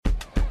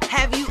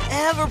Have you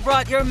ever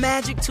brought your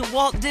magic to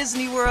Walt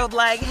Disney World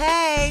like,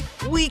 hey,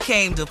 we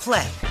came to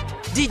play?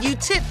 Did you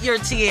tip your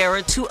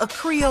tiara to a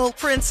Creole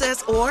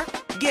princess or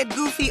get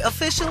goofy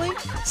officially?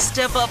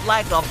 Step up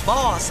like a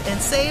boss and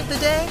save the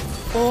day?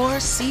 Or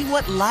see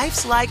what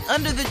life's like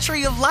under the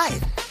tree of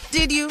life?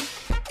 Did you?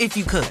 If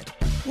you could.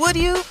 Would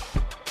you?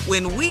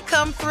 When we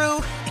come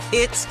through,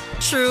 it's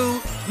true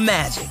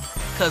magic.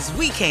 'Cause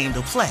we came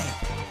to play.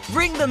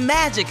 Bring the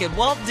magic at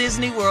Walt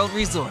Disney World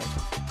Resort.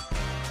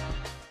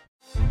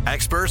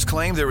 Experts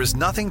claim there is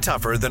nothing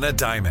tougher than a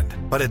diamond.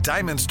 But at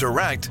Diamonds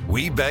Direct,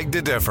 we beg to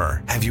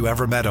differ. Have you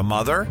ever met a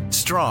mother?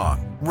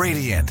 Strong,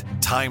 radiant,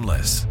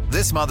 timeless.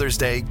 This Mother's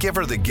Day, give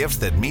her the gift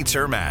that meets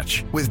her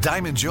match. With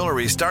diamond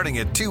jewelry starting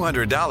at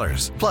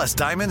 $200. Plus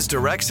Diamonds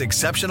Direct's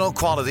exceptional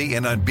quality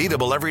and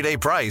unbeatable everyday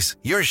price,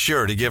 you're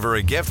sure to give her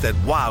a gift that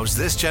wows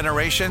this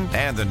generation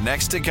and the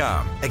next to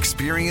come.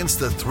 Experience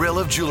the thrill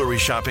of jewelry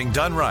shopping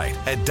done right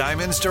at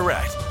Diamonds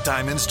Direct.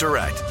 Diamonds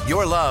Direct.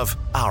 Your love,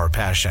 our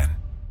passion.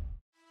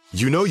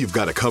 You know you've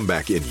got a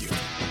comeback in you.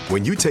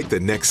 When you take the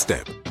next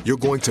step, you're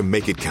going to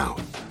make it count.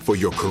 For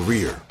your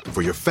career,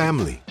 for your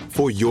family,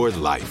 for your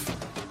life.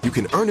 You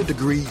can earn a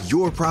degree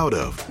you're proud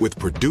of with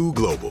Purdue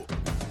Global.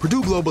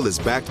 Purdue Global is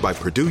backed by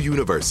Purdue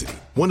University,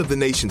 one of the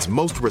nation's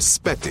most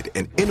respected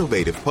and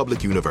innovative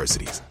public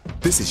universities.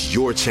 This is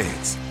your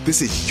chance.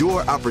 This is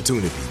your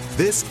opportunity.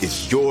 This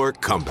is your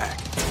comeback.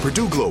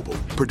 Purdue Global,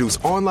 Purdue's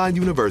online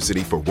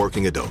university for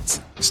working adults.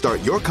 Start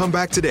your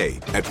comeback today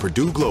at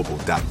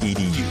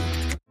purdueglobal.edu.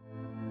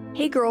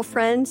 Hey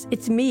girlfriends,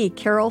 it's me,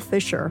 Carol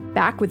Fisher,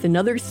 back with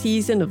another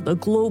season of the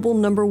global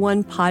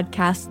 #1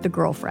 podcast, The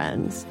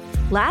Girlfriends.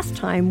 Last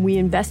time, we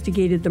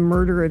investigated the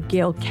murder of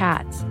Gail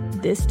Katz.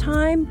 This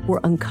time, we're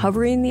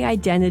uncovering the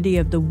identity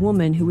of the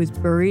woman who was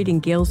buried in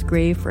Gail's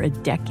grave for a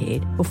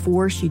decade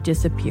before she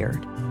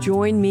disappeared.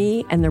 Join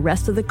me and the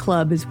rest of the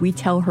club as we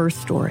tell her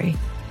story.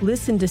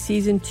 Listen to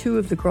Season 2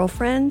 of The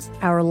Girlfriends,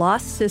 Our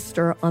Lost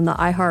Sister on the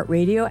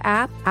iHeartRadio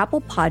app,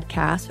 Apple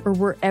Podcasts, or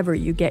wherever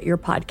you get your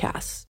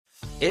podcasts.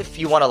 If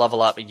you want to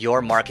level up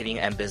your marketing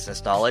and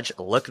business knowledge,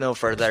 look no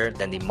further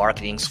than the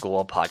Marketing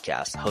School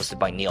podcast, hosted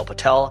by Neil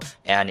Patel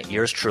and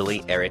yours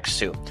truly, Eric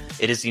Su.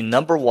 It is the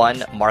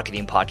 #1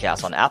 marketing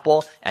podcast on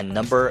Apple and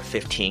number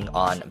 15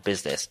 on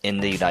business in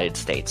the United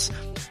States.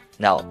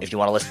 Now, if you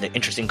want to listen to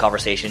interesting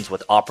conversations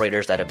with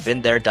operators that have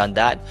been there, done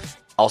that,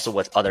 also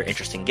with other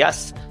interesting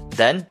guests,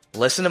 then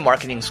listen to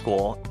Marketing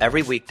School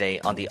every weekday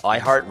on the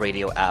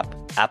iHeartRadio app,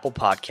 Apple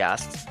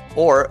Podcasts,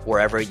 or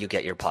wherever you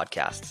get your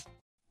podcasts.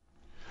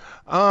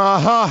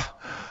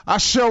 I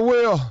sure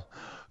will.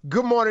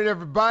 Good morning,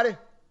 everybody.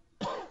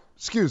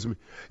 Excuse me.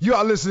 You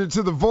are listening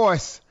to The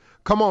Voice.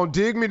 Come on,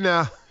 dig me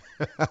now.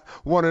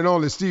 One and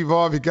only Steve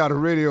Harvey got a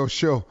radio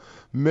show.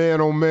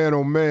 Man, oh man,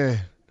 oh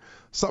man.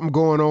 Something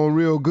going on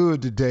real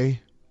good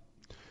today.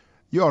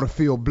 You ought to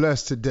feel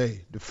blessed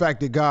today. The fact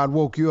that God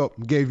woke you up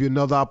and gave you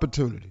another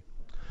opportunity.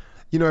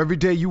 You know, every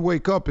day you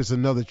wake up is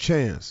another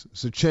chance.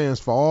 It's a chance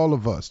for all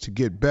of us to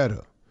get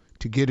better,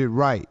 to get it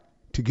right,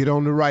 to get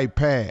on the right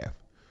path,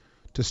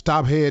 to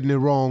stop heading the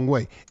wrong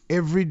way.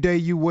 Every day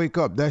you wake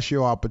up, that's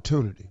your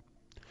opportunity.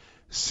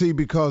 See,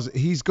 because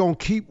he's going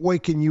to keep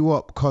waking you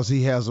up because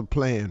he has a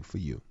plan for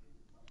you.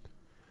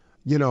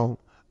 You know,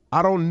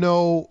 I don't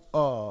know,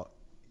 I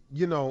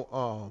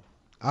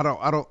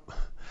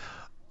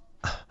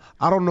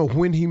don't know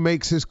when he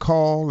makes his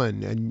call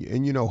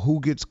and you know,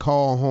 who gets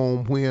called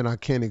home when. I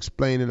can't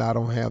explain it. I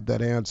don't have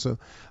that answer.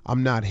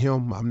 I'm not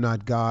him. I'm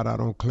not God. I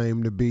don't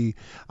claim to be.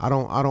 I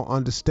don't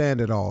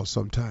understand it all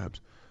sometimes.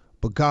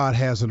 But God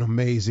has an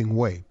amazing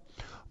way.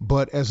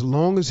 But as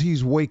long as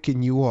he's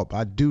waking you up,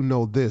 I do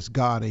know this,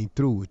 God ain't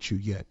through with you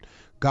yet.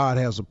 God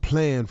has a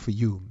plan for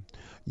you.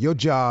 Your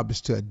job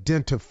is to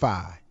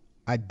identify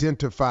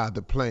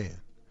the plan.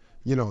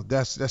 You know,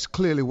 that's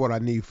clearly what I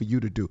need for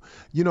you to do.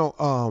 You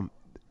know,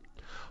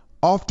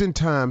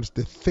 oftentimes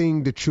the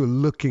thing that you're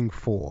looking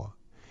for,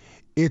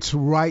 it's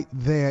right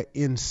there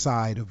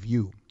inside of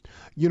you.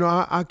 You know,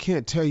 I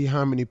can't tell you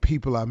how many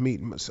people I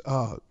meet,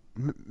 Mr.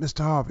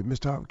 Harvey,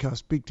 can I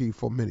speak to you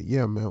for a minute?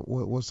 Yeah, man,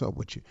 what's up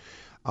with you?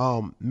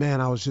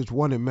 Man, I was just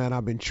wondering, man,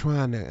 I've been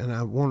trying to, and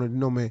I wanted to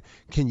know, man,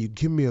 can you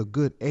give me a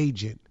good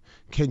agent?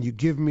 Can you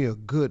give me a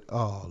good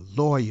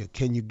lawyer?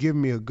 Can you give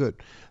me a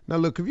good... Now,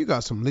 look, if you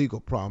got some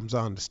legal problems,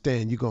 I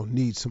understand you're going to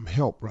need some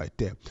help right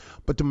there.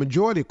 But the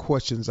majority of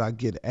questions I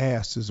get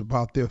asked is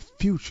about their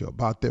future,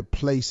 about their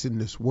place in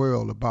this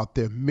world, about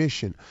their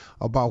mission,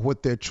 about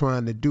what they're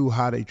trying to do,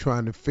 how they're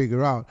trying to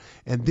figure out,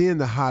 and then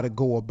the how to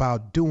go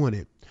about doing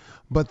it.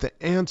 But the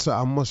answer,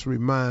 I must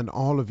remind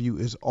all of you,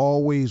 is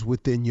always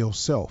within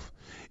yourself.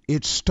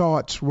 It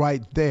starts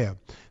right there.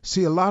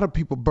 See, a lot of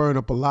people burn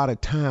up a lot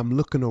of time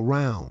looking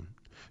around,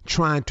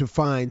 trying to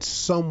find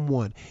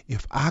someone.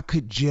 If I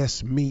could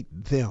just meet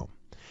them,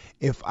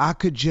 if I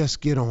could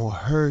just get on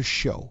her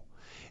show,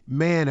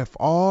 man, if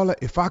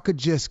I could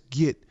just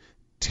get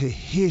to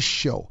his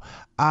show,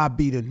 I'd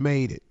be done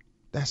made it.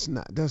 That's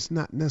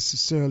not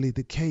necessarily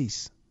the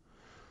case.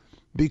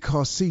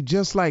 Because see,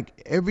 just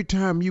like every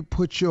time you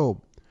put your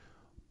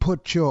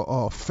put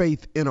your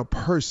faith in a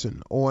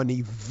person or an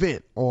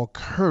event or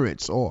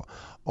occurrence or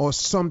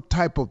some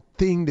type of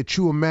thing that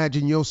you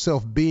imagine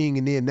yourself being,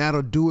 and then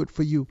that'll do it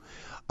for you.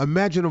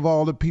 Imagine of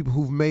all the people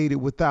who've made it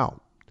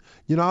without.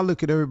 You know, I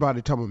look at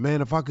everybody talking,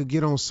 man, if I could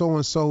get on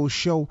so-and-so's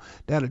show,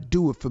 that'll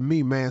do it for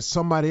me, man.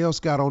 Somebody else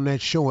got on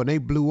that show and they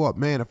blew up.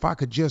 Man, if I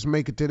could just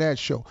make it to that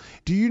show.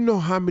 Do you know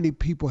how many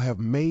people have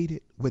made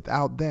it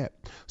without that?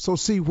 So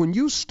see, when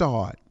you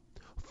start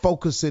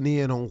focusing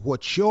in on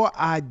what your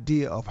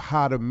idea of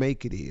how to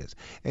make it is,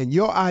 and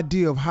your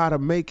idea of how to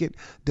make it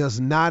does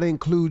not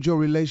include your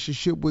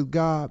relationship with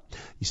God,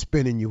 you're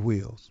spinning your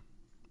wheels.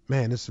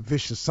 Man, it's a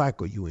vicious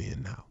cycle you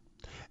in now.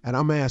 And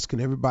I'm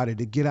asking everybody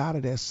to get out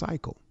of that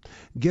cycle.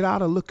 Get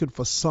out of looking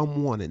for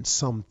someone and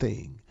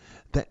something.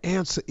 The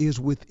answer is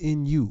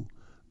within you.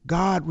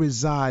 God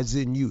resides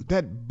in you.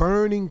 That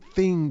burning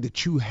thing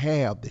that you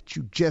have that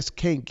you just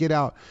can't get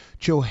out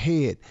your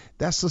head,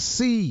 that's a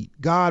seed.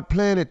 God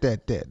planted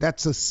that there.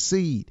 That's a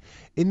seed.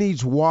 It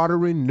needs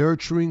watering,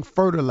 nurturing,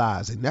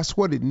 fertilizing. That's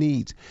what it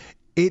needs.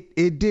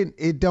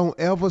 It don't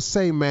ever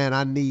say, man,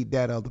 I need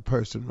that other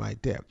person right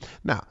there.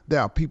 Now, there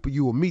are people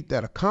you will meet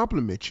that'll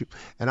compliment you,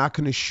 and I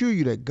can assure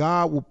you that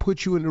God will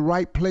put you in the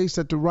right place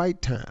at the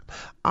right time.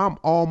 I'm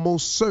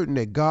almost certain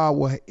that God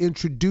will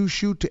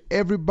introduce you to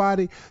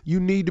everybody you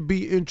need to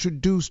be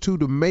introduced to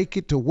make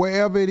it to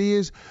wherever it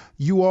is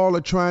you all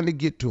are trying to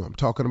get to. I'm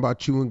talking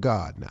about you and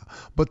God now.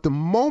 But the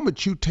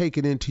moment you take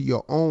it into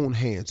your own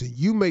hands and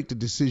you make the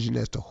decision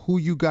as to who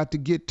you got to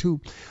get to,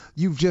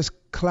 you've just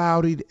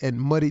clouded and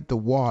muddied the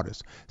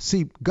waters.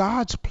 See,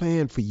 God's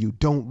plan for you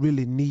don't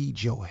really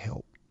need your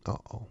help.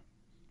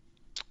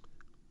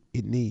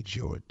 It needs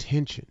your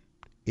attention.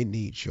 It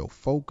needs your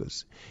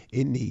focus.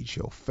 It needs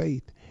your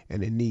faith,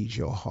 and it needs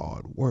your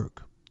hard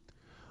work.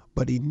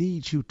 But he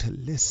needs you to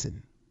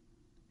listen.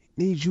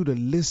 He needs you to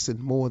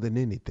listen more than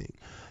anything.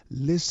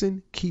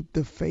 Listen, keep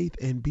the faith,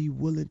 and be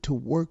willing to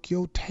work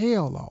your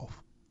tail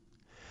off.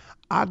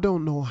 I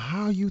don't know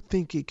how you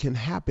think it can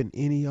happen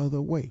any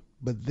other way.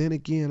 But then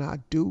again, I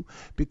do,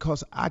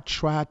 because I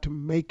tried to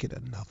make it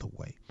another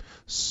way.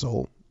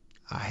 So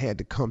I had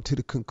to come to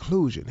the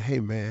conclusion,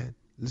 hey, man,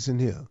 listen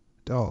here,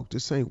 dog,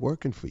 this ain't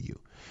working for you.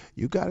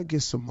 You got to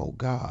get some more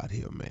God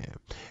here, man.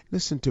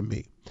 Listen to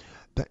me.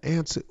 The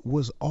answer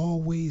was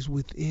always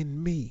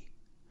within me.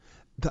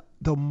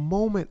 The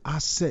moment I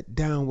sat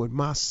down with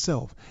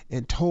myself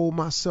and told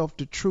myself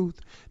the truth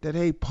that,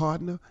 hey,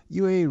 partner,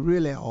 you ain't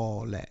really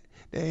all that.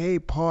 That, hey,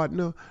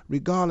 partner,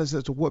 regardless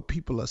as to what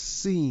people are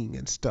seeing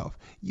and stuff,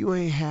 you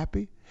ain't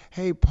happy.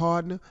 Hey,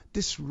 partner,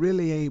 this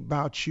really ain't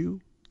about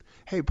you.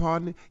 Hey,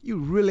 partner, you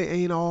really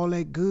ain't all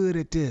that good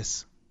at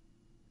this.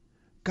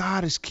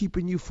 God is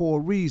keeping you for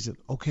a reason.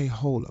 Okay,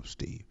 hold up,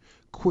 Steve.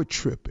 Quit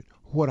tripping.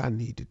 What I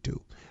need to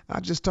do. I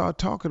just started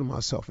talking to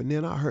myself, and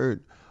then I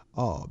heard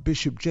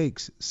Bishop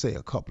Jakes say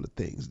a couple of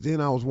things. Then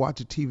I was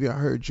watching TV. I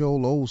heard Joel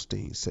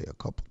Osteen say a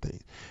couple of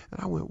things. And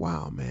I went,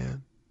 wow,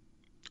 man.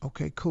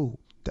 Okay, cool.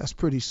 That's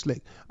pretty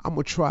slick. I'm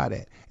going to try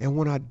that. And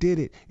when I did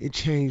it, it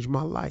changed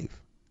my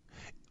life.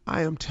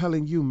 I am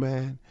telling you,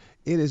 man,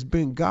 it has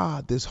been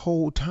God this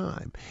whole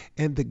time.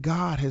 And the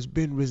God has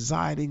been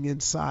residing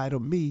inside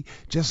of me,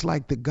 just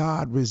like the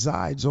God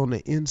resides on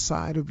the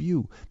inside of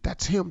you.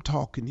 That's him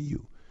talking to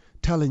you,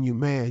 telling you,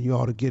 man, you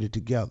ought to get it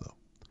together.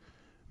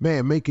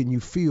 Man, making you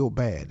feel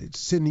bad. It's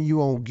sending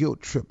you on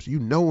guilt trips. You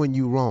knowing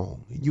you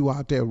wrong. And you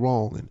out there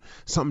wrong. And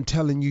something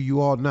telling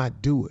you ought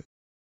not do it.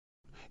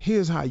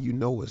 Here's how you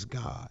know it's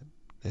God.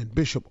 And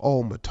Bishop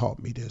Ulmer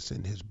taught me this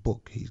in his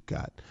book. He's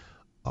got,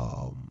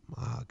 I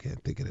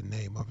can't think of the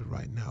name of it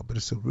right now, but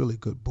it's a really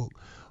good book.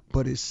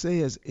 But it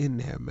says in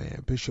there,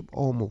 man, Bishop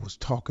Ulmer was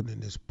talking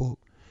in this book,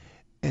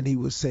 and he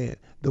was saying,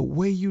 the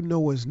way you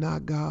know it's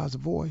not God's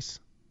voice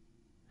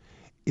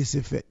is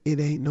if it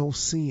ain't no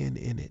sin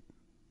in it.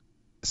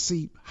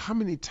 See, how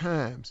many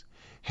times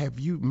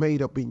have you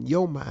made up in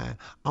your mind,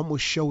 I'm going to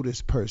show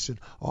this person,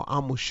 or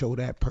I'm going to show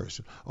that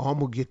person, or I'm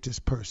going to get this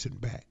person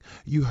back.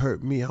 You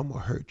hurt me, I'm going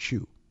to hurt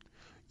you.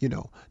 You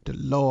know, the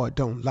Lord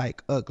don't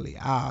like ugly.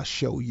 I'll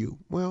show you.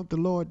 Well, the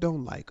Lord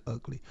don't like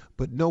ugly,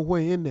 but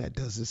nowhere in there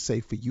does it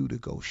say for you to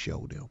go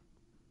show them.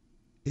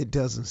 It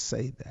doesn't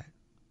say that.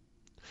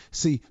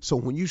 See, so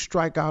when you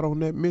strike out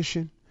on that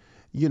mission,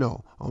 you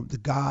know, the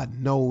God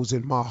knows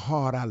in my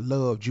heart I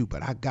loved you,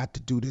 but I got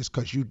to do this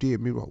because you did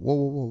me wrong.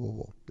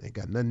 Whoa. Ain't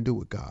got nothing to do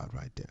with God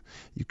right there.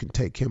 You can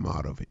take him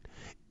out of it.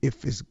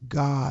 If it's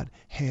God,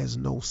 has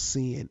no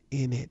sin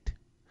in it.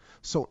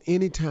 So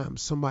anytime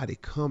somebody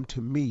come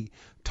to me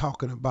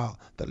talking about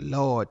the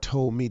Lord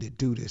told me to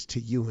do this to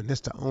you, and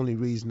that's the only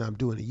reason I'm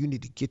doing it, you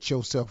need to get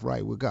yourself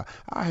right with God.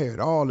 I heard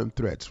all them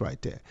threats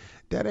right there.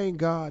 That ain't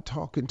God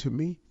talking to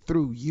me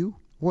through you.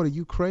 What, are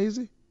you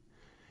crazy?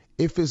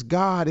 If it's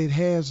God, it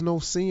has no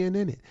sin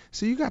in it.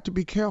 So you got to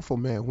be careful,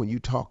 man, when you're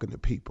talking to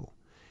people.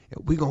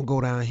 We're going to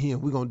go down here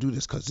and we're going to do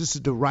this because this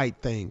is the right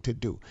thing to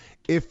do.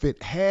 If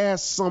it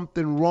has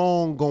something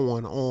wrong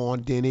going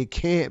on, then it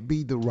can't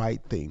be the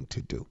right thing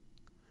to do.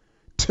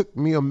 Took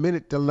me a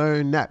minute to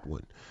learn that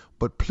one.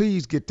 But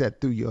please get that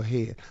through your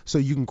head so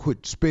you can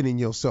quit spinning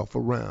yourself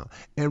around.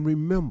 And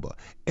remember,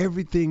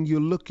 everything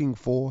you're looking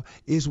for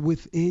is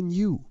within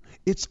you.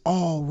 It's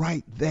all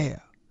right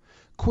there.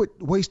 Quit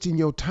wasting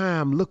your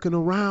time looking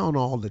around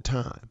all the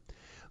time.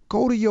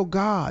 Go to your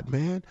God,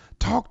 man.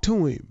 Talk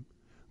to him.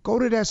 Go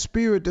to that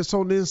spirit that's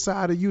on the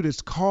inside of you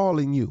that's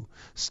calling you.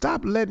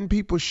 Stop letting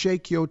people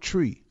shake your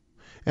tree.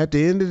 At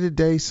the end of the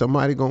day,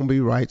 somebody gonna be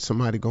right,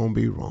 somebody gonna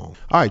be wrong.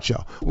 All right,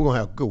 y'all. We're gonna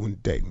have a good one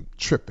today. I'm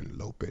tripping a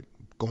little bit,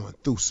 going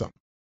through something.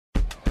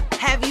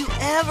 Have you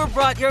ever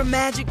brought your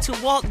magic to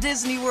Walt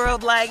Disney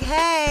World like,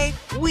 hey,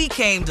 we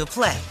came to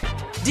play?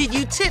 Did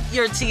you tip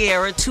your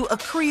tiara to a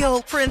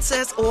Creole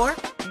princess or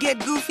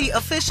get goofy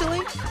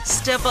officially?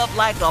 Step up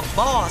like a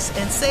boss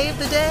and save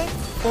the day?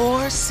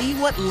 Or see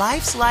what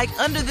life's like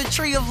under the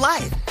tree of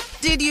life?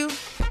 Did you?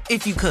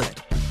 If you could.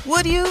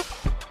 Would you?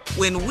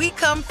 When we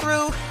come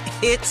through,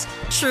 it's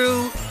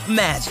true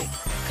magic.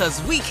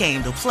 'Cause we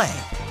came to play.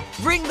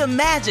 Bring the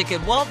magic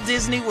at Walt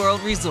Disney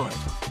World Resort.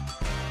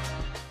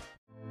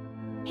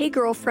 Hey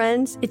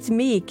girlfriends, it's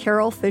me,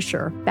 Carol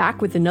Fisher,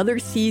 back with another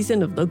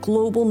season of the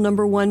global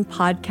 #1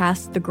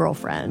 podcast, The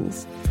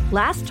Girlfriends.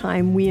 Last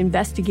time, we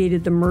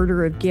investigated the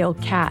murder of Gail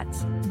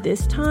Katz.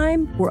 This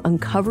time, we're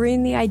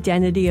uncovering the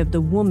identity of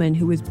the woman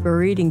who was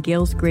buried in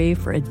Gail's grave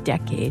for a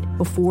decade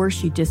before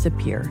she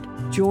disappeared.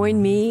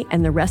 Join me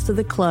and the rest of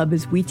the club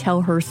as we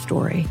tell her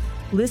story.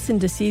 Listen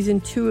to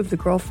Season 2 of The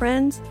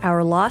Girlfriends,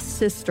 Our Lost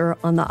Sister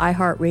on the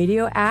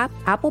iHeartRadio app,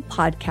 Apple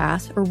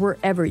Podcasts, or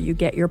wherever you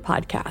get your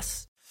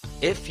podcasts.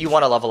 If you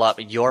want to level up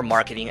your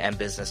marketing and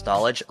business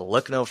knowledge,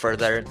 look no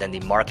further than the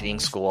Marketing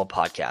School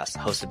podcast,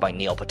 hosted by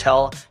Neil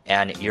Patel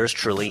and yours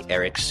truly,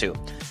 Eric Su.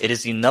 It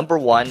is the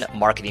 #1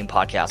 marketing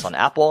podcast on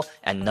Apple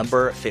and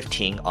number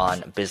 15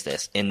 on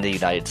business in the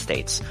United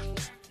States.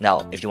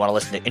 Now, if you want to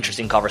listen to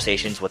interesting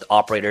conversations with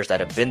operators that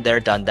have been there,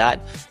 done that,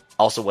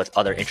 also with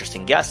other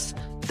interesting guests,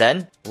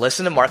 then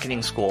listen to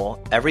Marketing School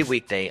every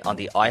weekday on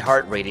the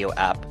iHeartRadio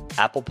app,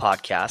 Apple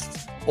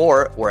Podcasts,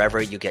 or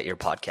wherever you get your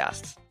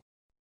podcasts.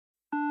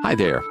 Hi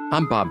there,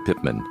 I'm Bob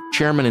Pittman,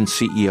 Chairman and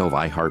CEO of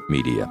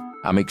iHeartMedia.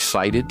 I'm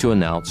excited to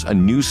announce a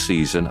new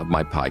season of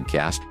my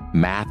podcast,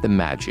 Math and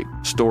Magic,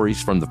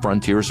 Stories from the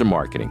Frontiers of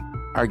Marketing.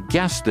 Our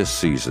guests this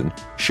season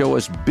show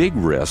us big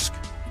risk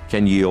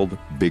can yield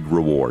big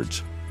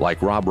rewards,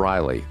 like Rob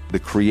Riley, the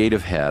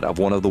creative head of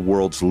one of the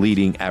world's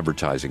leading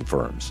advertising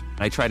firms.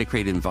 I try to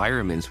create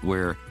environments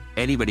where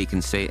anybody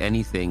can say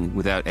anything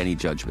without any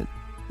judgment.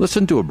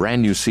 Listen to a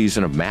brand new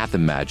season of Math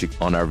and Magic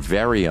on our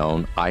very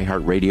own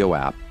iHeartRadio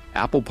app,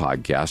 Apple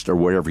Podcast, or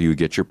wherever you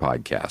get your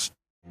podcast.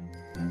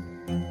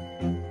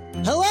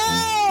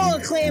 Hello,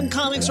 acclaimed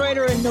comics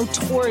writer and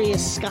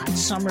notorious Scott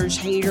Summers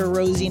hater,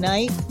 Rosie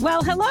Knight.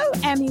 Well, hello,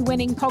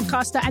 Emmy-winning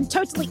podcaster and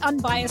totally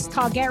unbiased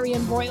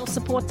Targaryen royal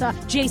supporter,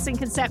 Jason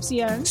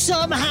Concepcion.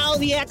 Somehow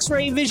the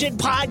X-Ray Vision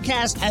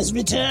podcast has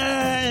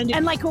returned.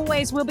 And like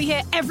always, we'll be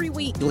here every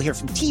week. You'll hear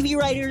from TV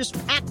writers,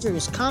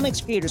 actors,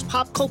 comics creators,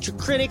 pop culture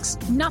critics.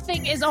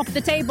 Nothing is off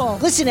the table.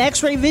 Listen to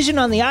X-Ray Vision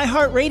on the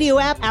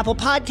iHeartRadio app, Apple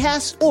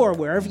Podcasts, or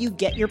wherever you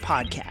get your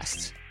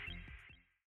podcasts.